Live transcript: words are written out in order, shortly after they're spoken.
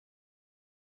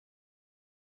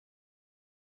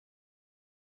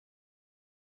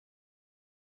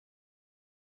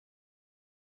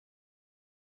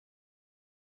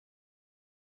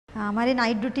हमारी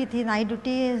night duty थी। Night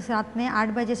duty रात में 8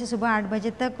 बजे से सुबह 8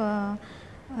 बजे तक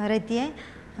रहती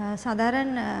है।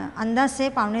 साधारण अंदाज से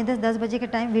 9:45-10 बजे के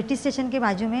टाइम वीटी स्टेशन के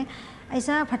बाजू में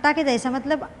ऐसा फटाके जैसा,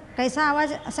 मतलब कैसा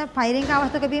आवाज़, ऐसा फायरिंग का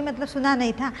आवाज़ तो कभी मतलब सुना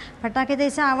नहीं था। फटाके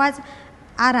जैसा आवाज़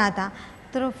आ रहा था।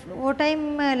 तो वो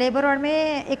टाइम लेबर वार्ड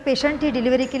में एक पेशेंट थी,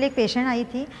 डिलीवरी के लिए एक पेशेंट आई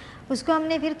थी। उसको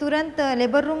हमने फिर तुरंत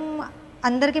लेबर रूम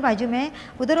अंदर के बाजू में,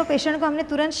 उधर वो पेशेंट को हमने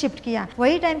तुरंत शिफ्ट किया।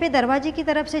 वही टाइम पे दरवाजे की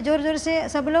तरफ से ज़ोर ज़ोर से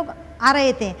सब लोग आ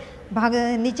रहे थे, भाग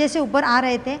नीचे से ऊपर आ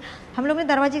रहे थे। हम लोग ने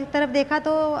दरवाजे की तरफ देखा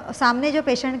तो सामने जो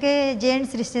पेशेंट के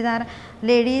जेंट्स रिश्तेदार,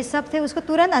 लेडीज सब थे, उसको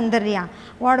तुरंत अंदर लिया।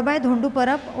 वार्ड बॉय धोंडू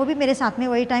परब वो भी मेरे साथ में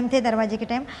वही टाइम थे, दरवाजे के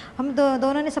टाइम। हम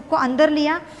दोनों ने सबको अंदर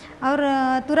लिया और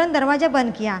तुरंत दरवाज़ा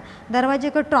बंद किया। दरवाजे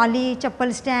को ट्रॉली,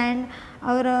 चप्पल स्टैंड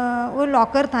और वो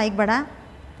लॉकर था एक बड़ा,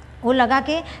 वो लगा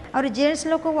के, और जेंट्स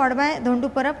लोग को वार्ड बॉय धोंडू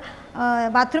परब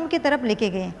बाथरूम की तरफ लेके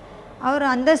गए। और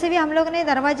अंदर से भी हम लोग ने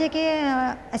दरवाजे के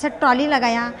ऐसा ट्रॉली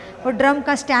लगाया, वो ड्रम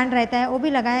का स्टैंड रहता है वो भी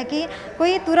लगाया कि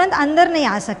कोई तुरंत अंदर नहीं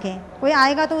आ सके। कोई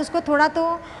आएगा तो उसको थोड़ा तो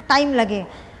टाइम लगे।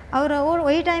 और वो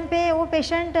वही टाइम पे वो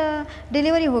पेशेंट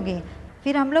डिलीवरी हो गई।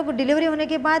 फिर हम लोग डिलीवरी होने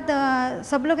के बाद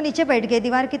सब लोग नीचे बैठ गए,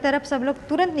 दीवार की तरफ सब लोग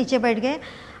तुरंत नीचे बैठ गए।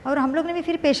 और हम लोग ने भी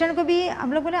फिर पेशेंट को भी,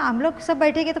 हम लोग सब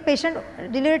बैठे गए तो पेशेंट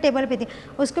डिलीवरी टेबल पे थी,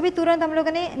 उसको भी तुरंत हम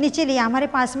लोगों ने नीचे लिया, हमारे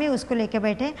पास में उसको लेके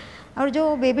बैठे। और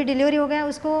जो बेबी डिलीवरी हो गया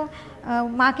उसको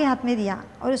माँ के हाथ में दिया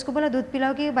और उसको बोला दूध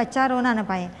पिलाओ कि बच्चा रोना ना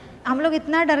पाए। हम लोग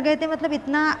इतना डर गए थे, मतलब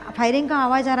इतना फायरिंग का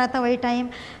आवाज़ आ रहा था वही टाइम,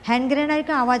 हैंड ग्रेनेड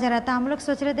का आवाज़ आ रहा था। हम लोग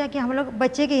सोच रहे थे कि हम लोग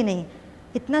बचेंगे ही नहीं,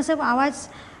 इतना सब आवाज़।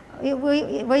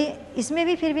 वही इसमें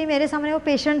भी फिर भी मेरे सामने वो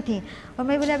पेशेंट थी और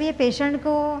मैं बोले अभी ये पेशेंट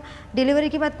को डिलीवरी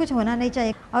के बाद कुछ होना नहीं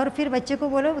चाहिए। और फिर बच्चे को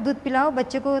बोलो दूध पिलाओ,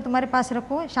 बच्चे को तुम्हारे पास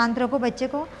रखो, शांत रखो बच्चे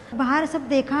को। बाहर सब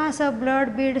देखा, सब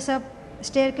ब्लड बीड सब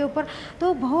स्टेयर के ऊपर,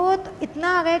 तो बहुत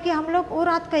इतना आ गया कि हम लोग वो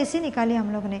रात कैसे निकाली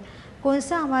हम लोग ने, कौन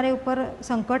सा हमारे ऊपर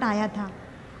संकट आया था।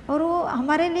 और वो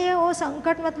हमारे लिए वो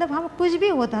संकट, मतलब हम कुछ भी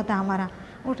होता था हमारा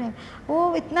वो टाइम।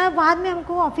 वो इतना बाद में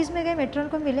हमको ऑफिस में गए, मेट्रन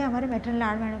को मिले, हमारे मेट्रन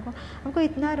लाड मैडम को, हमको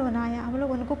इतना रोना आया। हम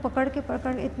लोग उनको पकड़ के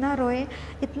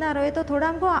इतना रोए तो थोड़ा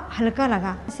हमको हल्का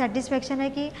लगा। सेटिस्फेक्शन है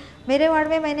कि मेरे वार्ड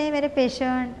में मैंने मेरे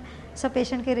पेशेंट, सब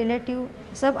पेशेंट के रिलेटिव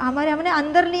सब हमने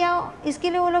अंदर लिया, इसके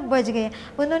लिए वो लोग बच गए।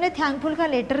 उन्होंने थैंकफुल का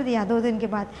लेटर दिया 2 दिन के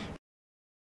बाद।